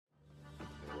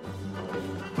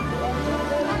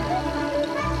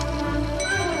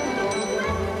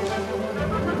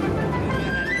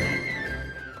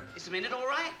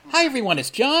Hi everyone, it's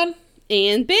John.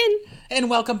 And Ben. And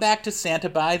welcome back to Santa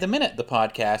by the Minute, the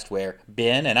podcast where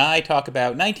Ben and I talk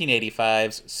about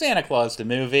 1985's Santa Claus the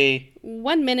movie.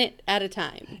 1 minute at a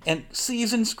time. And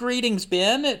season's greetings,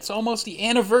 Ben. It's almost the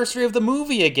anniversary of the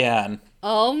movie again.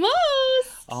 Almost.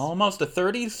 Almost the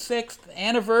 36th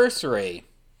anniversary.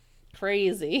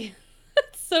 Crazy.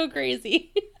 That's so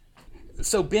crazy.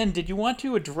 So, Ben, did you want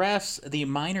to address the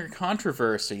minor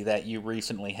controversy that you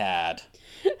recently had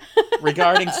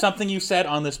regarding something you said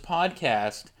on this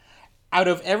podcast? Out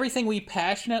of everything we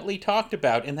passionately talked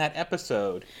about in that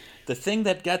episode, the thing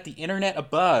that got the internet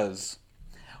abuzz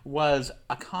was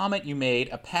a comment you made,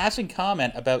 a passing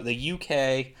comment about the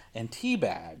UK and tea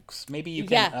bags. Maybe you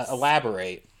can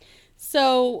elaborate.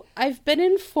 So, I've been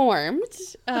informed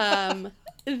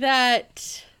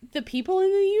that the people in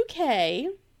the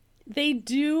UK, they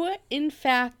do, in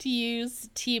fact, use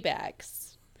tea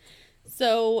bags.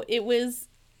 So, it was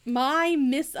my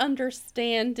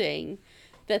misunderstanding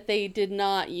that they did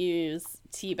not use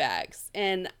tea bags.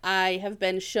 And I have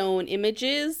been shown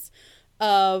images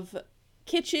of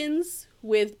kitchens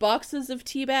with boxes of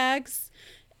tea bags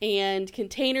and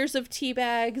containers of tea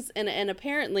bags. And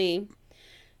apparently,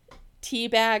 tea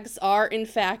bags are, in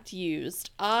fact,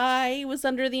 used. I was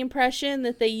under the impression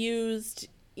that they used,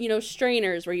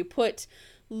 strainers where you put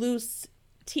loose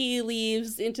tea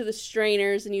leaves into the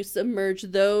strainers and you submerge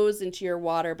those into your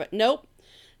water. But nope.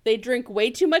 They drink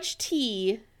way too much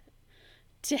tea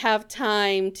to have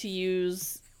time to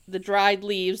use the dried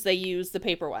leaves. They use the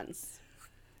paper ones.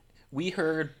 We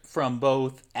heard from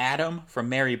both Adam from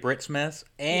Merry Britsmas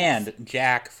and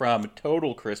Jack from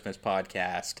Total Christmas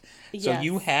Podcast. So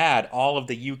you had all of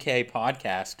the UK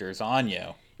podcasters on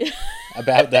you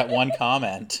about that one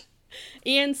comment.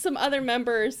 And some other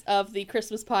members of the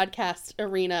Christmas podcast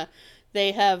arena.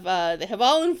 They have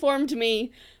all informed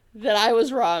me that I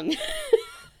was wrong.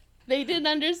 They didn't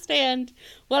understand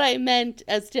what I meant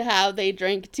as to how they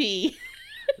drank tea.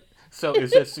 So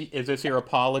is this your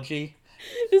apology?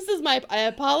 This is I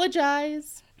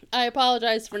apologize. I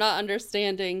apologize for not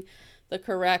understanding the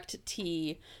correct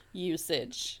tea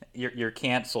usage. You're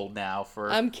canceled now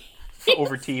for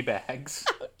over tea bags.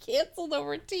 I'm canceled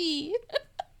over tea.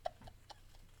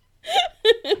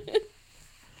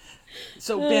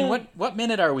 So, Ben, what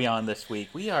minute are we on this week?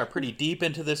 We are pretty deep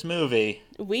into this movie.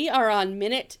 We are on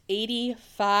minute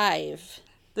 85.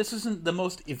 This isn't the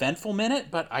most eventful minute,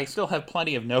 but I still have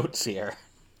plenty of notes here.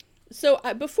 So,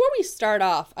 before we start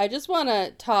off, I just want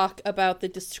to talk about the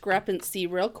discrepancy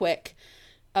real quick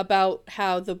about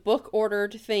how the book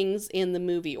ordered things and the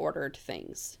movie ordered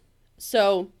things.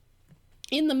 So,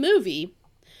 in the movie,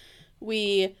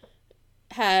 we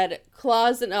had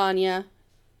Claus and Anya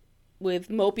with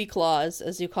Mopey Claus,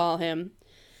 as you call him.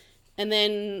 And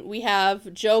then we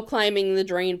have Joe climbing the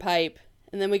drain pipe.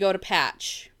 And then we go to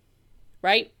Patch.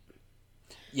 Right?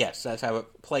 Yes, that's how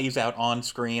it plays out on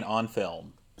screen, on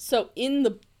film. So in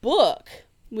the book,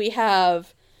 we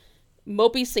have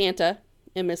Mopey Santa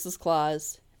and Mrs.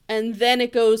 Claus. And then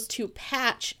it goes to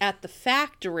Patch at the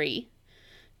factory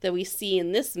that we see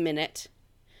in this minute.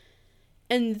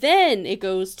 And then it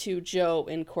goes to Joe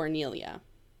and Cornelia.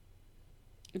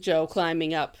 Joe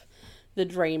climbing up the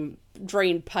drain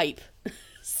pipe.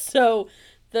 So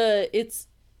it's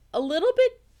a little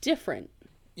bit different.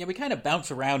 Yeah, we kind of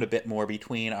bounce around a bit more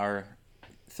between our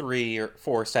 3 or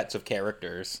 4 sets of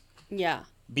characters. Yeah.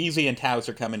 Beezy and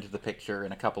Towser come into the picture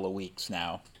in a couple of weeks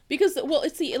now. Because, well,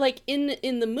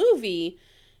 in the movie,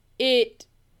 it's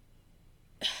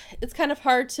kind of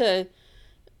hard to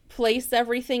place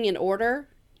everything in order.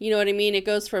 You know what I mean? It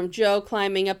goes from Joe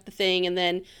climbing up the thing, and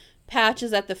then Patch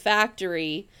is at the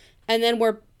factory, and then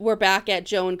we're back at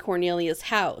Joe and Cornelia's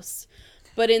house.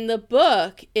 But in the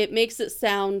book, it makes it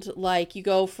sound like you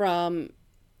go from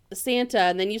Santa,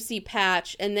 and then you see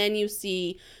Patch, and then you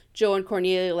see Joe and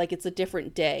Cornelia like it's a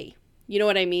different day. You know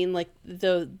what I mean? Like,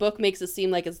 the book makes it seem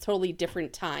like it's a totally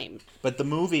different time. But the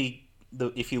movie,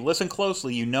 if you listen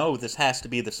closely, you know this has to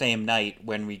be the same night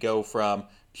when we go from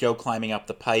Joe climbing up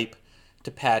the pipe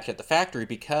to Patch at the factory,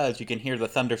 because you can hear the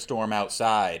thunderstorm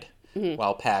outside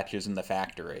while Patch is in the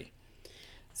factory.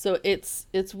 So it's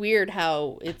weird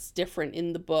how it's different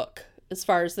in the book as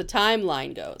far as the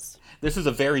timeline goes. This is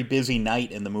a very busy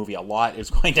night in the movie. A lot is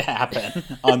going to happen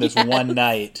on this one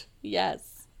night.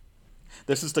 Yes.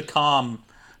 This is the calm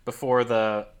before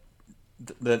the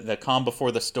calm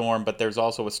before the storm, but there's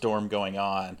also a storm going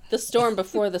on. The storm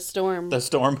before the storm. The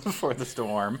storm before the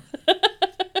storm.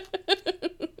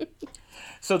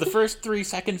 So the first 3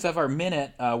 seconds of our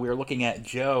minute, we're looking at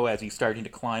Joe as he's starting to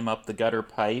climb up the gutter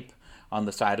pipe on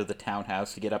the side of the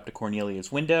townhouse to get up to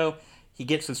Cornelia's window. he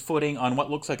gets his footing on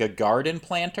what looks like a garden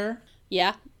planter.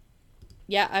 Yeah.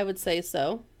 Yeah, I would say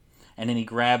so. And then he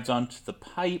grabs onto the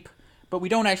pipe, but we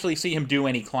don't actually see him do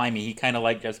any climbing. He kind of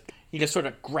like he just sort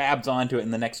of grabs onto it,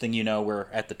 and the next thing you know, we're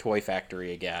at the toy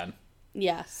factory again.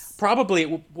 Yes. Probably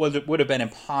it would have been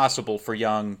impossible for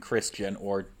young Christian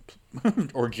or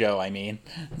Joe, I mean,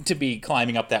 to be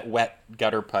climbing up that wet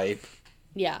gutter pipe.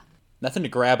 Yeah. Nothing to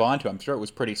grab onto. I'm sure it was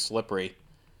pretty slippery.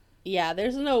 Yeah,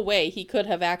 there's no way he could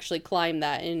have actually climbed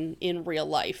that in real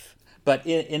life. But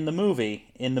in the movie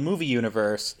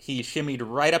universe, he shimmied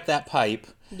right up that pipe.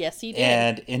 Yes, he did.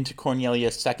 And into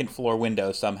Cornelia's second floor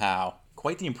window somehow.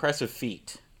 Quite the impressive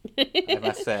feat, I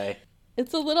must say.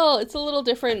 It's a little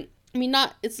different. I mean,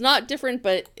 it's not different,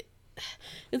 but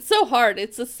it's so hard.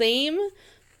 It's the same,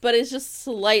 but it's just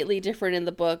slightly different in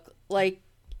the book. Like,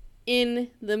 in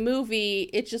the movie,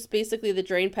 it's just basically the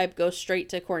drain pipe goes straight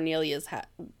to Cornelia's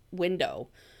window.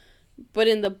 But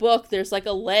in the book, there's like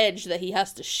a ledge that he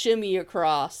has to shimmy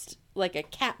across, like a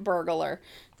cat burglar,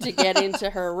 to get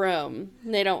into her room.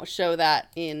 And they don't show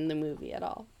that in the movie at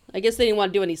all. I guess they didn't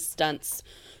want to do any stunts.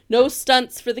 No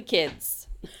stunts for the kids.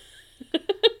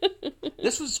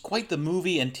 This was quite the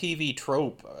movie and TV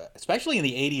trope, especially in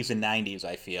the 80s and 90s,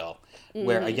 I feel,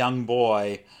 where a young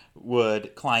boy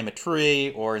would climb a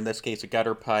tree, or in this case, a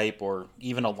gutter pipe, or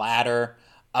even a ladder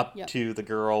up to the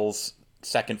girl's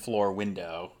second floor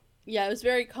window. Yeah, it was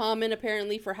very common,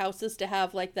 apparently, for houses to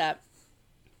have, like, that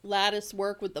lattice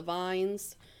work with the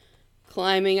vines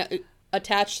climbing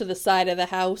attached to the side of the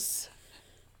house.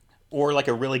 Or, like,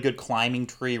 a really good climbing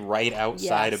tree right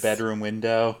outside a bedroom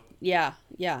window. Yeah,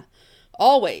 yeah.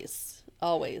 Always.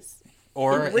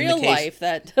 Or in real life,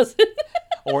 that doesn't...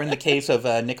 Or in the case of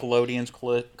Nickelodeon's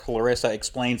Clarissa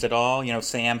Explains It All, you know,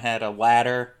 Sam had a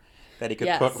ladder that he could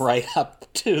put right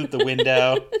up to the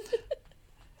window.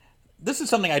 This is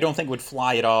something I don't think would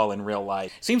fly at all in real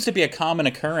life. Seems to be a common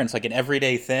occurrence, like an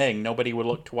everyday thing. Nobody would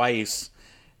look twice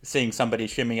seeing somebody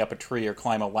shimmy up a tree or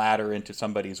climb a ladder into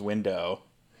somebody's window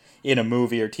in a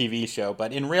movie or TV show.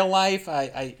 But in real life,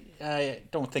 I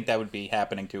don't think that would be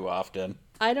happening too often.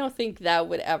 I don't think that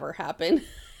would ever happen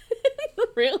in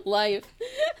real life.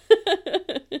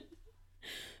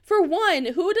 For one,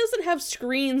 who doesn't have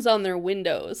screens on their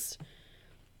windows?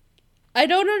 I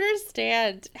don't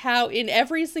understand how in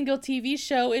every single TV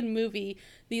show and movie,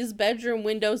 these bedroom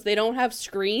windows, they don't have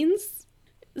screens.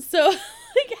 So,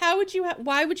 like,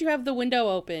 why would you have the window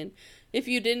open if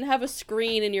you didn't have a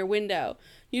screen in your window?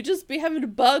 You'd just be having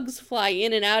bugs fly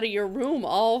in and out of your room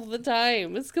all the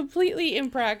time. It's completely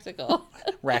impractical.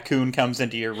 Raccoon comes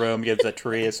into your room because the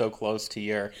tree is so close to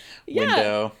your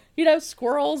window. You'd have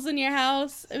squirrels in your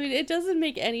house. I mean, it doesn't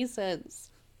make any sense.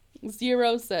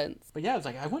 0 sense. But yeah, it's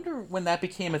like, I wonder when that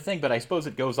became a thing, but I suppose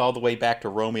it goes all the way back to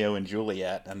Romeo and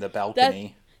Juliet and the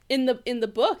balcony. In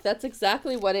the book, that's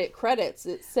exactly what it credits.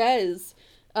 It says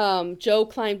Joe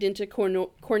climbed into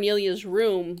Cornelia's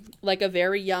room like a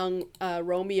very young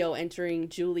Romeo entering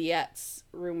Juliet's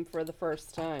room for the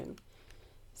first time.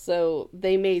 So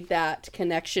they made that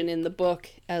connection in the book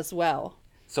as well.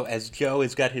 So as Joe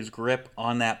has got his grip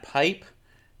on that pipe,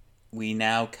 we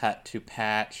now cut to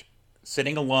Patch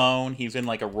sitting alone. He's in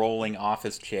like a rolling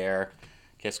office chair,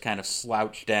 just kind of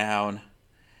slouched down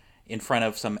in front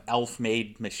of some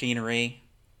elf-made machinery.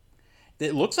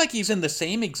 It looks like he's in the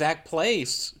same exact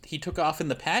place he took off in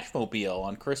the Patchmobile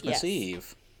on Christmas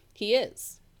Eve. He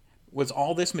is. Was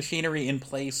all this machinery in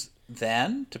place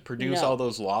then to produce all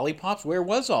those lollipops? Where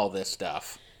was all this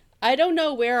stuff? I don't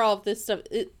know where all this stuff...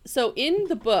 So in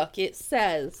the book, it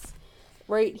says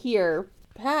right here,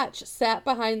 Patch sat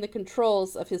behind the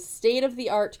controls of his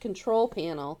state-of-the-art control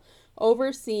panel,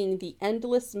 overseeing the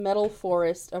endless metal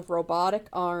forest of robotic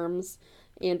arms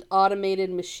and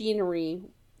automated machinery,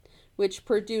 which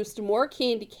produced more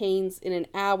candy canes in an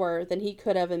hour than he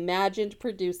could have imagined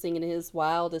producing in his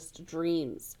wildest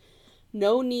dreams.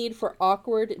 No need for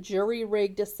awkward,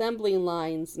 jury-rigged assembly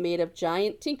lines made of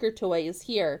giant tinker toys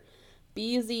here.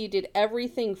 BZ did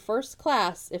everything first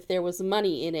class if there was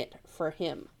money in it for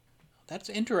him. That's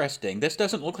interesting. This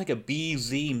doesn't look like a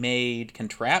BZ-made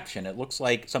contraption. It looks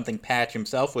like something Patch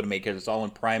himself would make, because it's all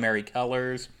in primary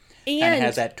colors. Kind of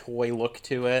has that toy look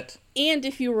to it. And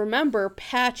if you remember,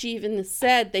 Patch even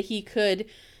said that he could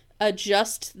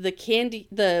adjust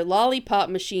the lollipop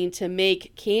machine to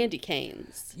make candy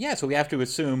canes. Yeah, so we have to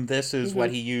assume this is what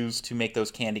he used to make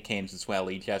those candy canes as well.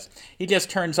 He just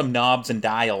turned some knobs and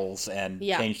dials and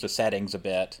changed the settings a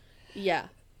bit. Yeah.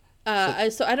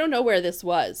 So I don't know where this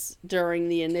was during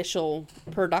the initial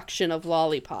production of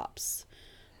lollipops,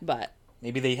 but...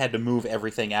 Maybe they had to move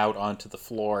everything out onto the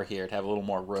floor here to have a little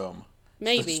more room.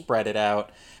 Maybe. Spread it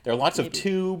out. There are lots of Maybe.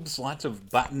 tubes, lots of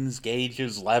buttons,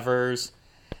 gauges, levers.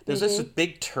 There's this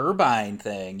big turbine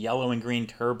thing, yellow and green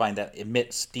turbine that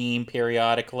emits steam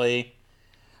periodically.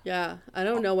 Yeah, I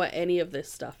don't know what any of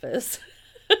this stuff is.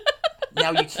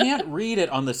 Now, you can't read it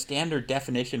on the standard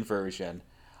definition version,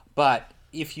 but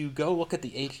if you go look at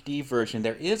the HD version,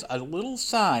 there is a little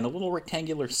sign, a little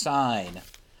rectangular sign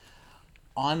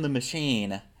on the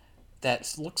machine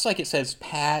that looks like it says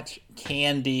patch,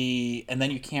 candy, and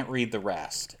then you can't read the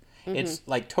rest. It's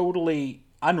like totally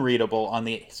unreadable on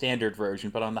the standard version,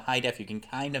 but on the high def you can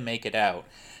kind of make it out.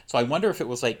 So I wonder if it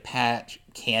was like patch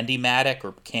Candy-matic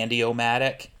or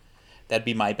Candy-o-matic. That'd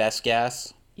be my best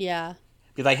guess. Yeah.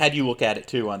 Because I had you look at it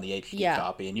too on the HD Yeah.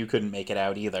 copy, and you couldn't make it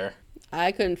out either.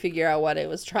 I couldn't figure out what it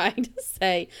was trying to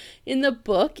say. In the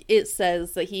book, it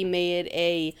says that he made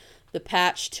the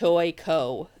Patch Toy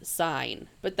Co. sign,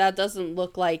 but that doesn't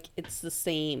look like it's the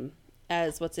same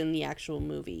as what's in the actual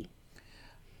movie.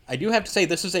 I do have to say,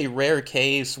 this is a rare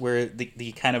case where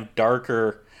the kind of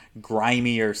darker,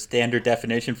 grimier standard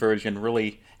definition version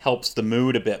really helps the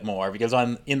mood a bit more, because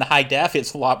in the high def,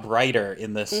 it's a lot brighter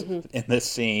in this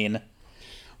scene.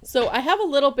 So I have a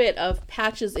little bit of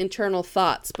Patch's internal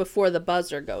thoughts before the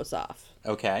buzzer goes off,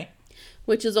 Okay.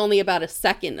 which is only about a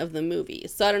second of the movie.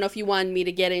 So I don't know if you wanted me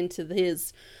to get into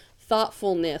his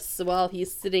thoughtfulness while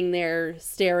he's sitting there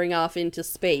staring off into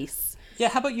space. Yeah,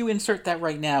 how about you insert that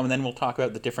right now, and then we'll talk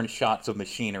about the different shots of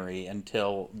machinery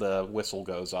until the whistle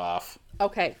goes off.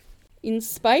 Okay. In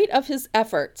spite of his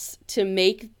efforts to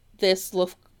make this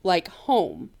look like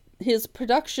home, his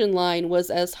production line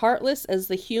was as heartless as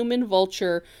the human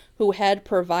vulture who had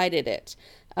provided it,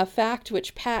 a fact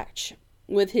which Patch,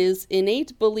 with his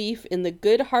innate belief in the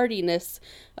good-heartedness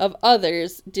of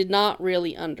others, did not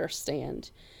really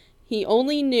understand. He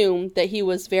only knew that he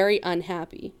was very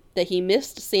unhappy, that he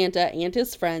missed Santa and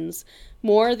his friends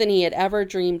more than he had ever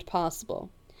dreamed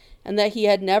possible, and that he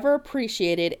had never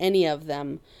appreciated any of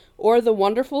them, or the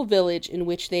wonderful village in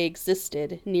which they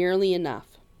existed, nearly enough.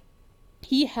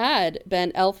 He had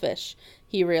been elfish,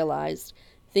 he realized,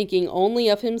 thinking only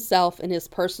of himself and his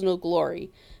personal glory,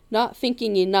 not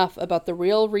thinking enough about the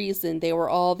real reason they were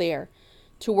all there,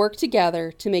 to work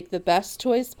together to make the best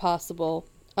toys possible,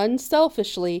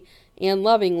 unselfishly and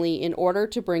lovingly, in order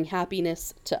to bring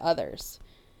happiness to others.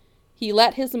 He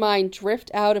let his mind drift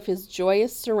out of his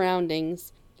joyous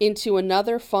surroundings into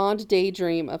another fond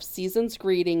daydream of season's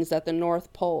greetings at the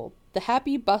North Pole. The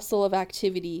happy bustle of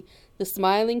activity, the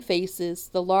smiling faces,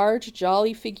 the large,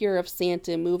 jolly figure of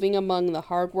Santa moving among the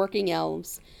hard-working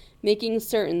elves, making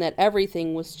certain that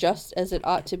everything was just as it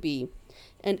ought to be,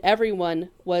 and everyone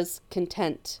was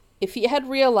content. If he had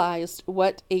realized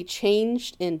what a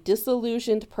changed and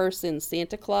disillusioned person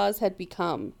Santa Claus had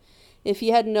become, if he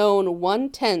had known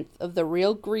 1/10 of the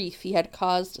real grief he had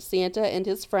caused Santa and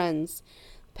his friends,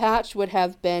 Patch would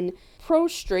have been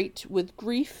prostrate with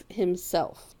grief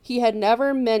himself. He had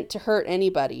never meant to hurt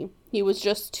anybody. He was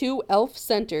just too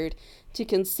elf-centered to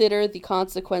consider the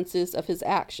consequences of his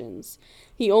actions.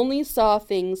 He only saw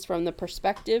things from the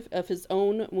perspective of his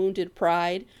own wounded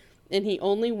pride, and he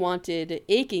only wanted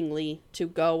achingly to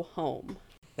go home.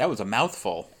 That was a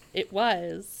mouthful. It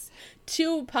was.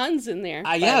 2 puns in there.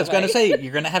 Yeah, I was going to say,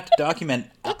 you're going to have to document.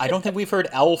 I don't think we've heard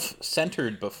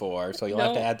elf-centered before, so you'll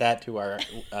have to add that to our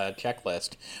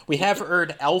checklist. We have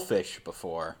heard elfish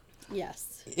before.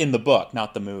 Yes. In the book,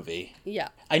 not the movie. Yeah.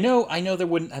 I know there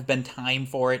wouldn't have been time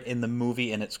for it in the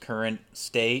movie in its current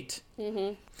state.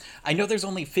 Mm-hmm. I know there's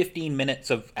only 15 minutes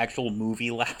of actual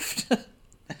movie left,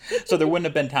 so there wouldn't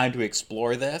have been time to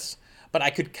explore this. But I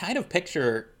could kind of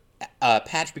picture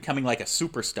Patch becoming like a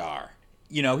superstar.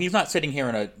 You know, he's not sitting here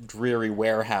in a dreary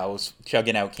warehouse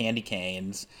chugging out candy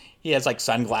canes. He has like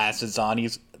sunglasses on.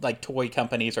 He's like, toy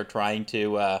companies are trying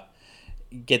to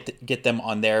get them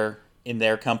in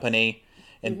their company,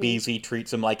 and BZ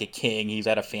treats him like a king. He's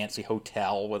at a fancy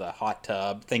hotel with a hot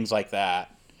tub, things like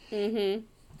that. Mm-hmm.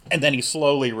 And then he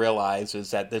slowly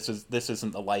realizes that this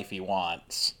isn't the life he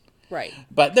wants. Right.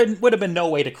 But there would have been no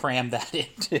way to cram that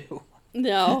into.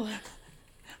 No.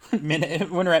 When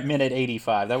we're at minute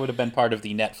 85, that would have been part of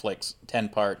the Netflix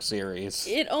 10-part series.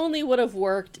 It only would have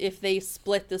worked if they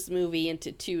split this movie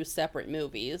into 2 separate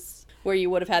movies, where you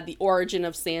would have had the origin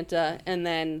of Santa, and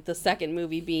then the second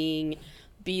movie being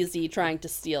BZ trying to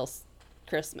steal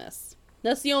Christmas.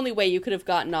 That's the only way you could have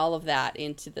gotten all of that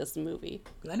into this movie.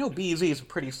 I know BZ is a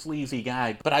pretty sleazy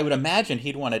guy, but I would imagine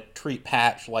he'd want to treat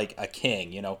Patch like a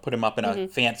king, you know, put him up in a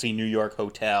fancy New York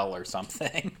hotel or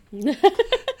something.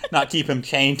 Not keep him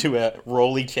chained to a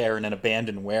rolly chair in an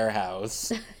abandoned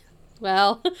warehouse.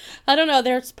 Well, I don't know.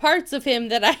 There's parts of him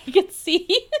that I could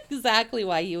see exactly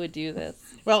why you would do this.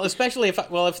 Well, especially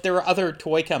if there were other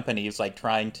toy companies like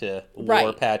trying to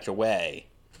lure Patch away.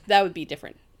 That would be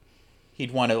different.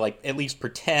 He'd want to like at least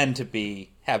pretend to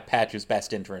have Patch's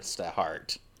best interests at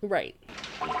heart. Right.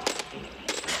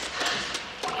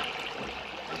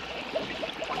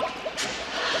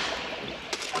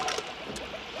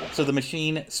 So the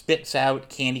machine spits out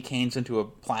candy canes into a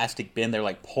plastic bin. They're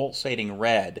like pulsating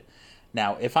red.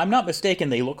 Now, if I'm not mistaken,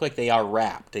 they look like they are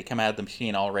wrapped. They come out of the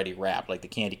machine already wrapped, like the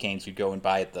candy canes you'd go and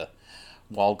buy at the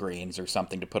Walgreens or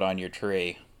something to put on your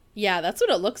tree. Yeah, that's what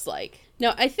it looks like.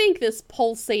 Now, I think this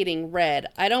pulsating red,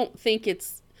 I don't think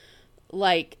it's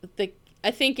like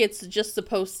I think it's just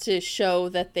supposed to show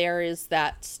that there is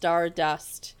that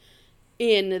stardust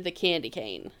in the candy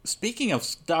cane. Speaking of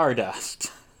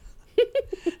stardust,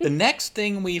 the next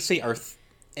thing we see are,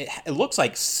 it looks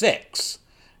like 6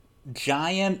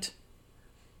 giant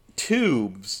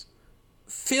tubes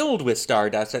filled with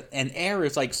stardust, and air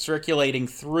is like circulating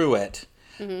through it.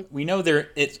 Mm-hmm. We know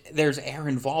there's air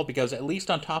involved because at least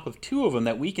on top of 2 of them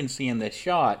that we can see in this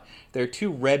shot, there are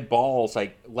 2 red balls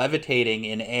like levitating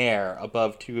in air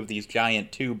above 2 of these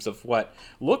giant tubes of what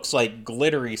looks like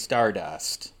glittery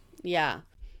stardust. Yeah.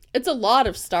 It's a lot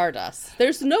of stardust.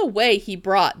 There's no way he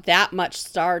brought that much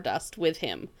stardust with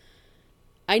him.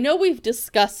 I know we've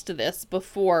discussed this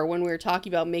before when we were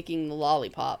talking about making the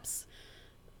lollipops.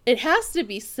 It has to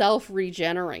be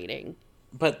self-regenerating.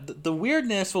 But the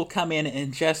weirdness will come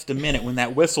in just a minute when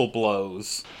that whistle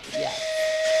blows. Yeah.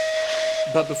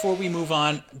 But before we move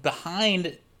on,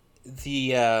 behind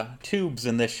the tubes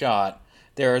in this shot,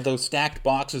 there are those stacked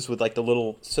boxes with like the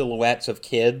little silhouettes of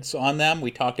kids on them.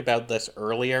 We talked about this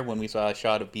earlier when we saw a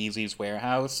shot of Beezy's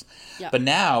warehouse. Yep. But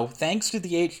now, thanks to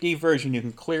the HD version, you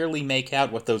can clearly make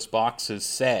out what those boxes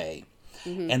say.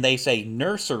 Mm-hmm. And they say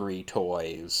nursery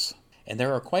toys. And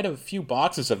there are quite a few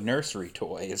boxes of nursery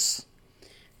toys.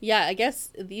 Yeah, I guess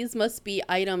these must be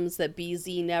items that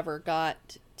BZ never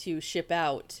got to ship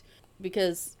out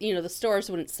because, the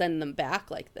stores wouldn't send them back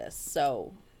like this.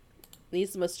 So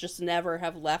these must just never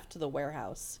have left the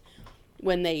warehouse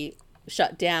when they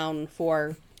shut down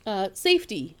for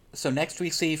safety. So next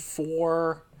we see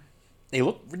 4,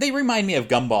 they remind me of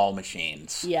gumball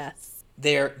machines. Yes.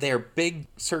 They're big,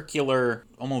 circular,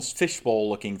 almost fishbowl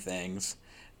looking things.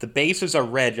 The bases are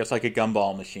red, just like a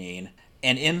gumball machine.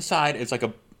 And inside is like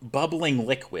a bubbling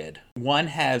liquid. One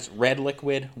has red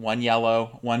liquid, one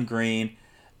yellow, one green,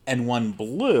 and one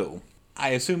blue. I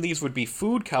assume these would be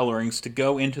food colorings to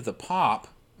go into the pop,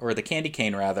 or the candy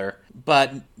cane rather,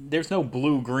 but there's no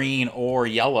blue, green, or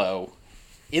yellow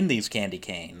in these candy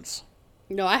canes.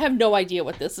 No, I have no idea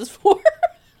what this is for.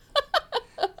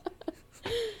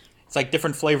 It's like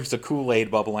different flavors of Kool-Aid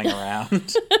bubbling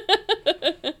around.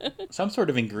 Some sort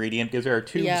of ingredient, because there are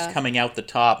tubes coming out the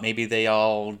top. Maybe they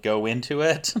all go into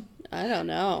it. I don't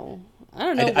know.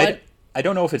 I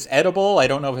don't know if it's edible. I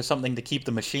don't know if it's something to keep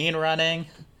the machine running.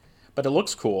 But it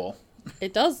looks cool.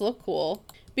 It does look cool.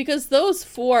 Because those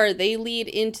 4, they lead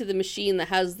into the machine that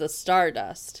has the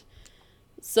stardust.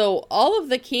 So all of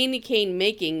the candy cane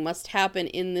making must happen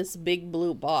in this big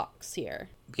blue box here.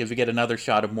 Because we get another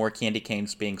shot of more candy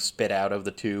canes being spit out of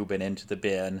the tube and into the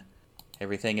bin.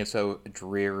 Everything is so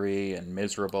dreary and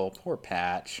miserable. Poor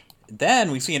Patch.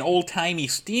 Then we see an old-timey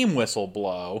steam whistle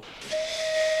blow.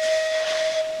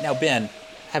 Now, Ben,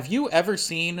 have you ever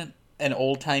seen an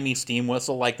old-timey steam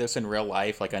whistle like this in real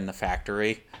life, like in the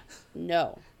factory?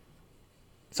 No.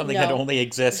 Something that only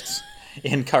exists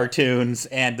in cartoons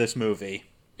and this movie.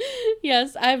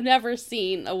 Yes, I've never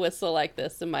seen a whistle like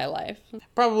this in my life.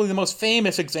 Probably the most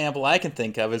famous example I can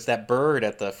think of is that bird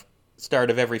at the start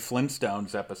of every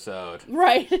Flintstones episode.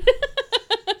 Right. You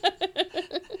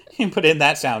can put in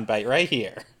that soundbite right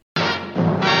here.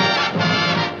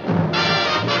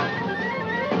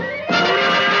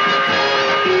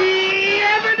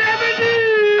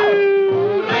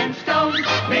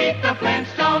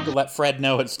 To let Fred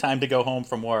know it's time to go home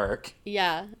from work.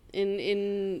 Yeah,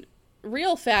 in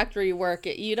real factory work,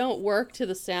 you don't work to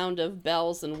the sound of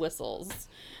bells and whistles.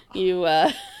 You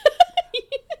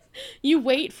you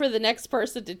wait for the next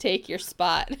person to take your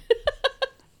spot.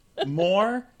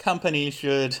 More companies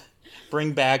should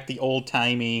bring back the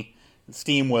old-timey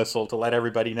steam whistle to let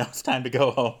everybody know it's time to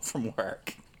go home from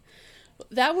work.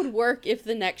 That would work if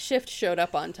the next shift showed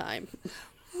up on time.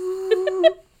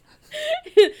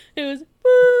 It was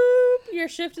boop. Your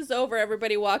shift is over.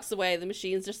 Everybody walks away. The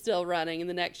machines are still running, and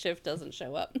the next shift doesn't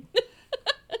show up.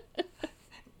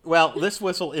 Well, this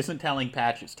whistle isn't telling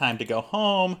Patch it's time to go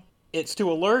home. It's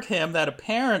to alert him that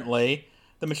apparently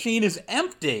The machine is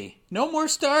empty. No more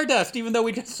Stardust, even though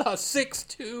we just saw 6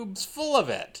 tubes full of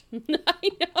it. I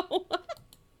know.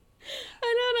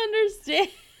 I don't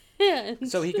understand.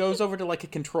 So he goes over to like a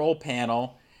control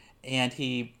panel, and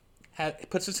he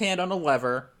puts his hand on a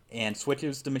lever and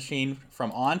switches the machine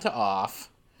from on to off.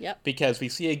 Yep. Because we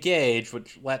see a gauge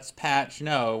which lets Patch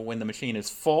know when the machine is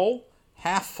full,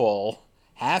 half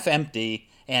empty,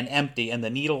 and the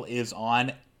needle is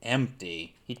on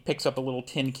empty. He picks up a little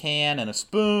tin can and a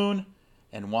spoon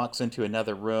and walks into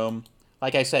another room.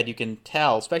 Like I said, you can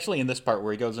tell, especially in this part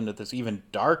where he goes into this even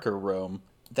darker room,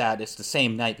 that it's the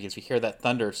same night because we hear that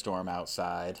thunderstorm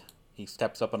outside. He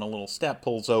steps up on a little step,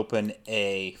 pulls open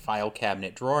a file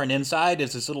cabinet drawer, and inside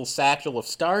is this little satchel of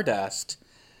Stardust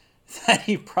that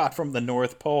he brought from the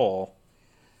North Pole.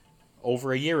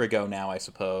 Over a year ago now, I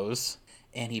suppose.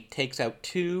 And he takes out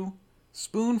 2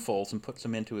 spoonfuls and puts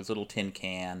them into his little tin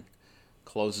can,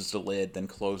 closes the lid, then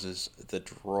closes the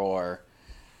drawer.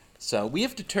 So we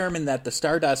have determined that the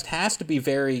Stardust has to be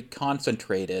very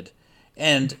concentrated,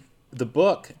 and the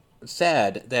book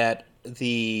said that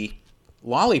the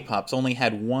lollipops only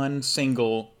had 1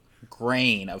 single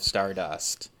grain of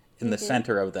Stardust in the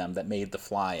center of them that made the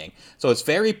flying. So it's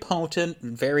very potent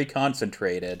and very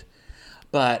concentrated,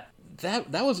 but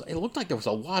it looked like there was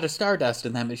a lot of Stardust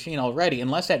in that machine already,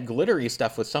 unless that glittery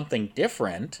stuff was something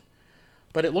different.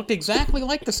 But it looked exactly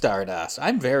like the Stardust.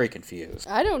 I'm very confused.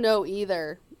 I don't know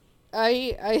either.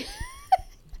 I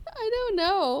I don't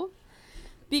know.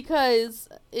 Because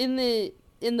in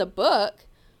the book,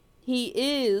 he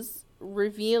is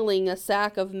revealing a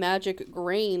sack of magic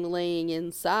grain laying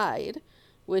inside,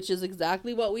 which is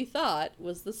exactly what we thought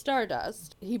was the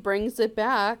Stardust. He brings it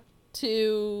back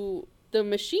to the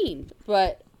machine,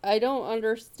 but I don't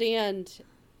understand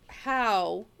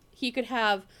how he could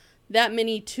have that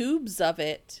many tubes of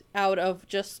it out of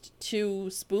just 2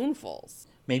 spoonfuls.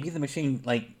 Maybe the machine,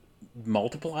 like,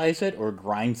 multiplies it or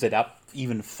grinds it up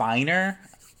even finer?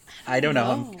 I don't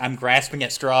know. I'm grasping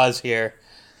at straws here.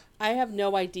 I have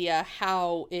no idea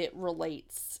how it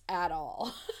relates at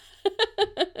all.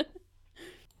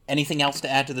 Anything else to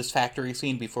add to this factory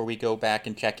scene before we go back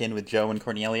and check in with Joe and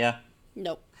Cornelia?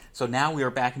 Nope. So now we are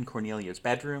back in Cornelia's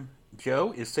bedroom.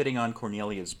 Joe is sitting on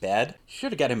Cornelia's bed.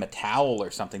 Should have got him a towel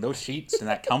or something. Those sheets and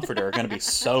that comforter are going to be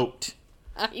soaked.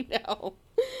 I know.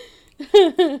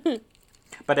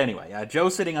 But anyway,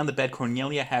 Joe's sitting on the bed.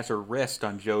 Cornelia has her wrist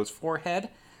on Joe's forehead.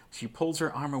 She pulls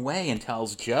her arm away and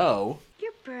tells Joe,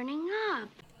 "You're burning up."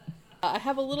 I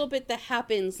have a little bit that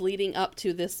happens leading up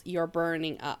to this, "you're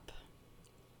burning up."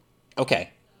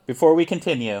 Okay, before we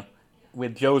continue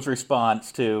with Joe's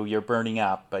response to "you're burning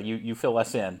up," you fill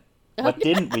us in. What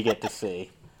didn't we get to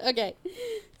see? Okay,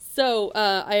 so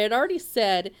I had already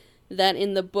said that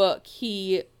in the book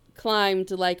he climbed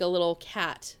like a little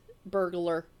cat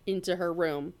burglar into her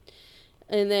room.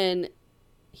 And then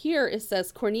here it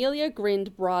says, Cornelia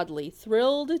grinned broadly,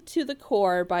 thrilled to the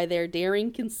core by their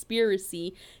daring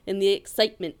conspiracy and the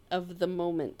excitement of the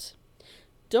moment.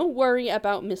 "Don't worry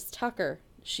about Miss Tucker,"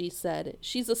 she said.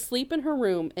 "She's asleep in her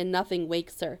room and nothing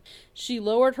wakes her." She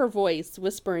lowered her voice,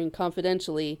 whispering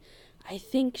confidentially, "I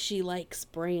think she likes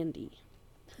brandy."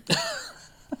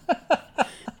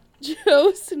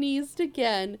 Joe sneezed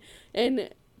again, and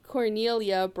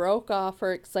Cornelia broke off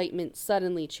her excitement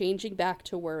suddenly, changing back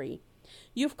to worry.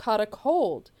 "You've caught a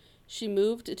cold." She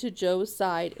moved to Joe's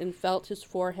side and felt his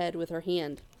forehead with her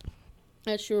hand,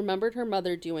 as she remembered her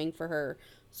mother doing for her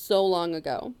so long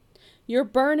ago. "You're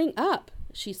burning up,"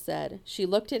 she said. She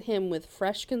looked at him with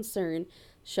fresh concern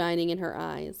shining in her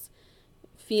eyes,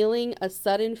 feeling a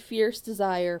sudden fierce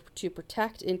desire to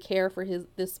protect and care for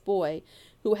this boy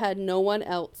who had no one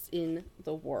else in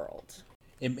the world.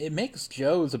 It makes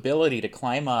Joe's ability to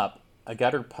climb up a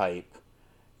gutter pipe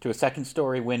to a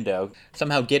second-story window,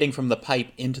 somehow getting from the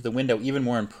pipe into the window, even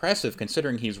more impressive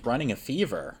considering he's running a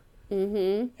fever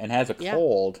and has a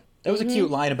cold. That was a cute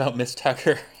line about Miss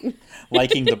Tucker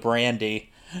liking the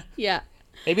brandy. Yeah.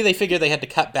 Maybe they figured they had to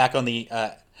cut back on the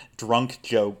drunk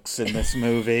jokes in this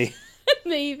movie.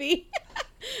 Maybe.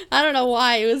 I don't know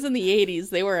why. It was in the 80s.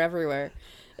 They were everywhere.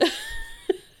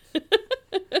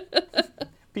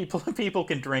 People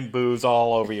can drink booze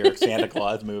all over your Santa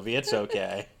Claus movie. It's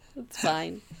okay. It's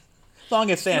fine. As long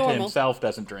as Santa Normal. himself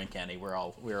doesn't drink any, we're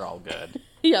all good.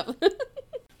 Yep.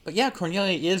 But yeah,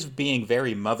 Cornelia is being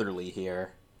very motherly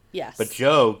here. Yes. But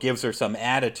Joe gives her some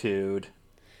attitude.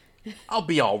 "I'll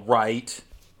be all right."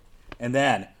 And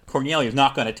then Cornelia's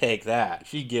not going to take that.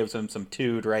 She gives him some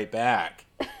tood right back.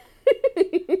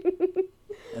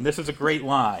 And this is a great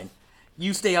line.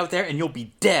 "You stay out there and you'll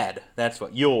be dead. That's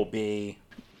what you'll be."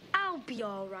 I'll be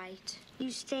all right. You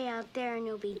stay out there and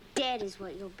you'll be dead is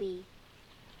what you'll be.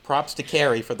 Props to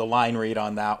Carrie for the line read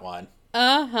on that one.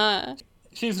 Uh-huh.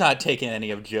 She's not taking any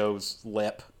of Joe's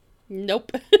lip.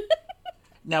 Nope.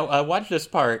 Now, watch this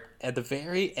part. At the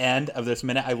very end of this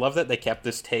minute, I love that they kept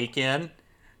this take in.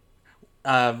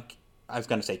 I was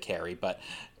going to say Carrie, but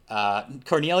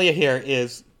Cornelia here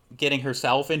is getting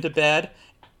herself into bed,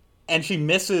 and she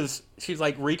misses, she's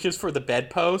like reaches for the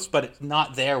bedpost, but it's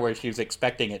not there where she was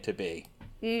expecting it to be.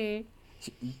 Do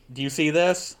you see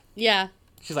this? Yeah.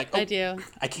 She's like, I do.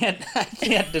 I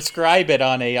can't describe it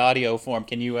on a audio form.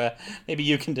 Can you, maybe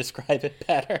you can describe it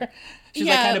better? She's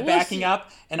like kind of backing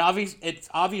up, and it's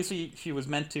obviously she was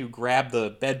meant to grab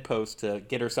the bedpost to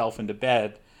get herself into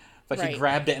bed, but she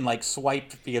grabbed it and like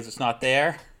swiped because it's not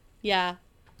there. Yeah.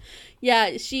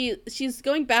 Yeah, she's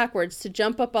going backwards to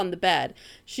jump up on the bed.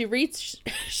 She reaches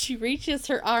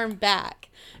her arm back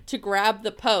to grab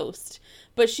the post,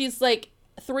 but she's like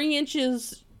 3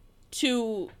 inches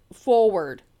too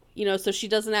forward, so she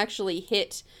doesn't actually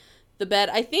hit the bed.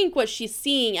 I think what she's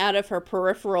seeing out of her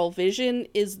peripheral vision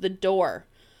is the door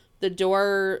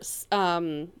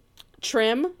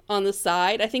trim on the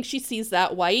side. I think she sees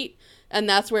that white, and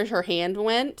that's where her hand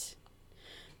went,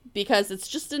 because it's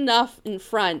just enough in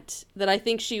front that I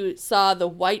think she saw the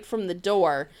white from the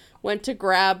door, went to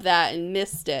grab that and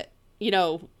missed it,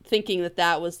 thinking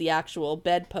that was the actual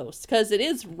bedpost, because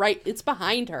it's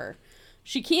behind her.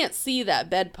 She can't see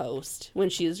that bedpost when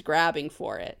she's grabbing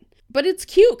for it. But it's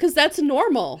cute because that's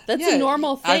normal. That's a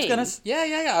normal thing.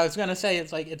 I was gonna say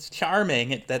it's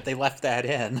charming that they left that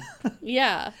in.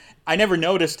 Yeah. I never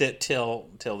noticed it till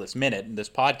this minute in this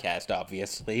podcast,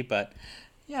 obviously, but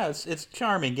yeah, it's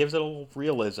charming. Gives it a little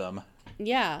realism.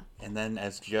 Yeah. And then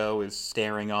as Joe is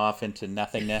staring off into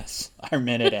nothingness, our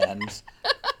minute ends.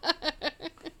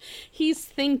 He's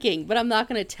thinking, but I'm not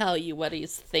going to tell you what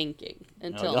he's thinking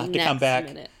until you'll have next to come back.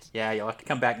 minute. Yeah, you'll have to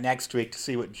come back next week to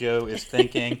see what Joe is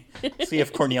thinking. See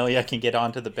if Cornelia can get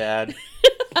onto the bed.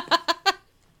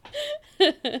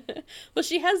 Well,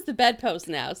 she has the bedpost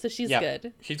now, so she's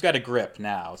good. She's got a grip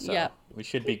now, so we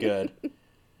should be good.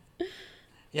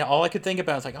 Yeah, all I could think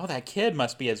about was like, oh, that kid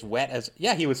must be as wet as...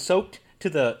 Yeah, he was soaked to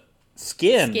the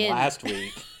skin. Last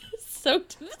week.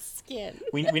 Soaked to the skin.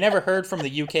 We never heard from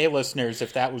the UK listeners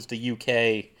if that was the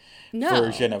UK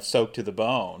version of soaked to the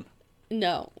bone.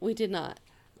 No, we did not.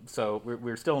 So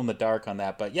we're still in the dark on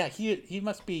that. But yeah, he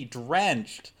must be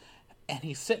drenched, and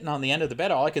he's sitting on the end of the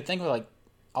bed. All I could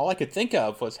think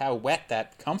of was how wet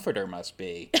that comforter must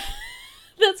be.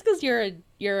 That's because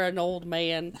you're an old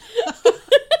man.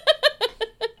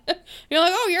 You're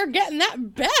like, oh, you're getting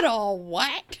that bed all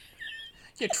wet.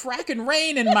 You're tracking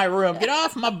rain in my room. Get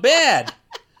off my bed.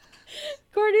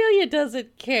 Cornelia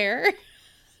doesn't care.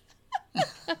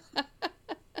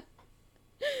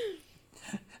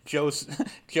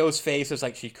 Joe's face is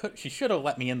like she should have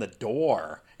let me in the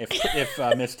door if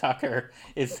Miss Tucker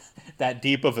is that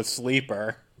deep of a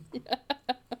sleeper.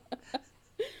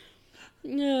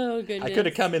 Oh, goodness. I could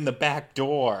have come in the back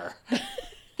door.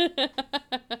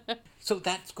 So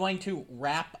that's going to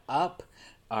wrap up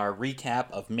our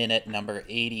recap of minute number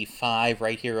 85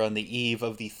 right here on the eve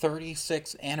of the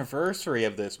 36th anniversary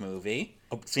of this movie.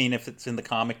 Seeing if it's in the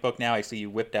comic book now. I see you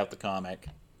whipped out the comic.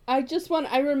 I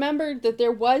remembered that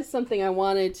there was something I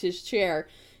wanted to share.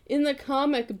 In the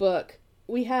comic book,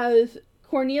 we have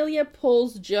Cornelia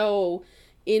pulls Joe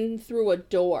in through a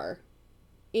door.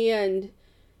 And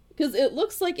because it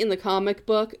looks like in the comic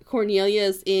book,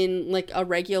 Cornelia's in like a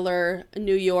regular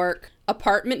New York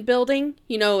apartment building.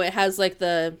 It has like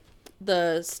the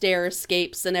stair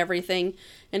escapes and everything,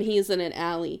 and he's in an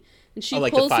alley. And she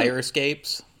like pulls the fire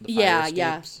escapes?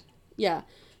 Yeah.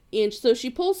 And so she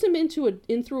pulls him in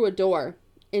through a door,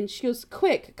 and she goes,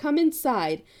 "Quick, come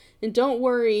inside, and don't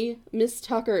worry, Miss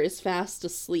Tucker is fast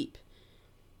asleep.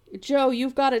 Joe,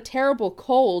 you've got a terrible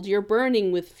cold. You're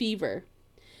burning with fever."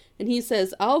 And he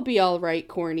says, "I'll be all right,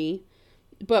 Corny."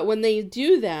 But when they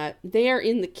do that, they are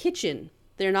in the kitchen.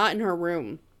 They're not in her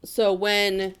room. So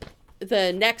when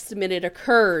the next minute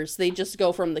occurs, they just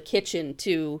go from the kitchen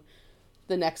to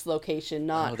the next location,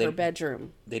 not her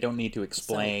bedroom. They don't need to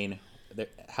explain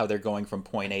how they're going from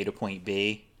point A to point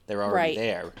B. They're already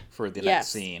there for the next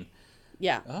scene.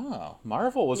 Yeah. Oh,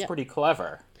 Marvel was pretty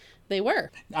clever. They were.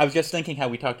 I was just thinking how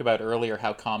we talked about earlier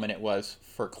how common it was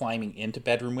for climbing into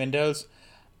bedroom windows.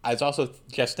 I was also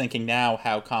just thinking now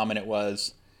how common it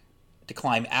was to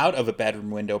climb out of a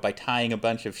bedroom window by tying a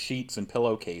bunch of sheets and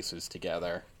pillowcases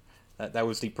together. That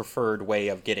was the preferred way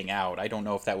of getting out. I don't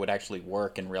know if that would actually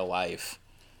work in real life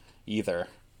either.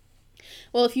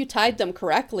 Well, if you tied them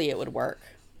correctly, it would work.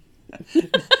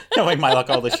 Knowing my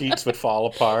luck, all the sheets would fall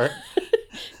apart.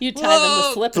 You tie them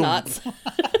to slip knots.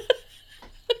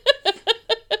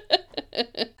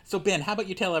 So, Ben, how about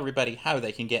you tell everybody how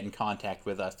they can get in contact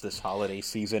with us this holiday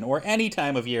season, or any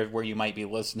time of year where you might be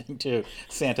listening to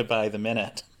Santa by the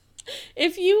Minute?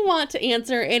 If you want to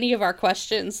answer any of our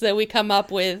questions that we come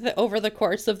up with over the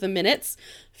course of the minutes,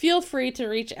 feel free to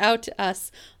reach out to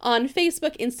us on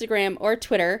Facebook, Instagram, or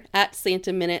Twitter at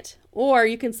Santa Minute, or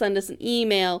you can send us an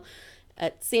email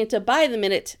at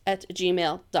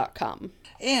santabytheminute@gmail.com.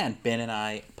 And Ben and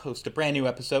I post a brand new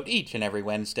episode each and every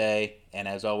Wednesday. And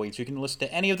as always, you can listen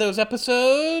to any of those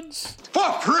episodes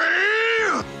for free!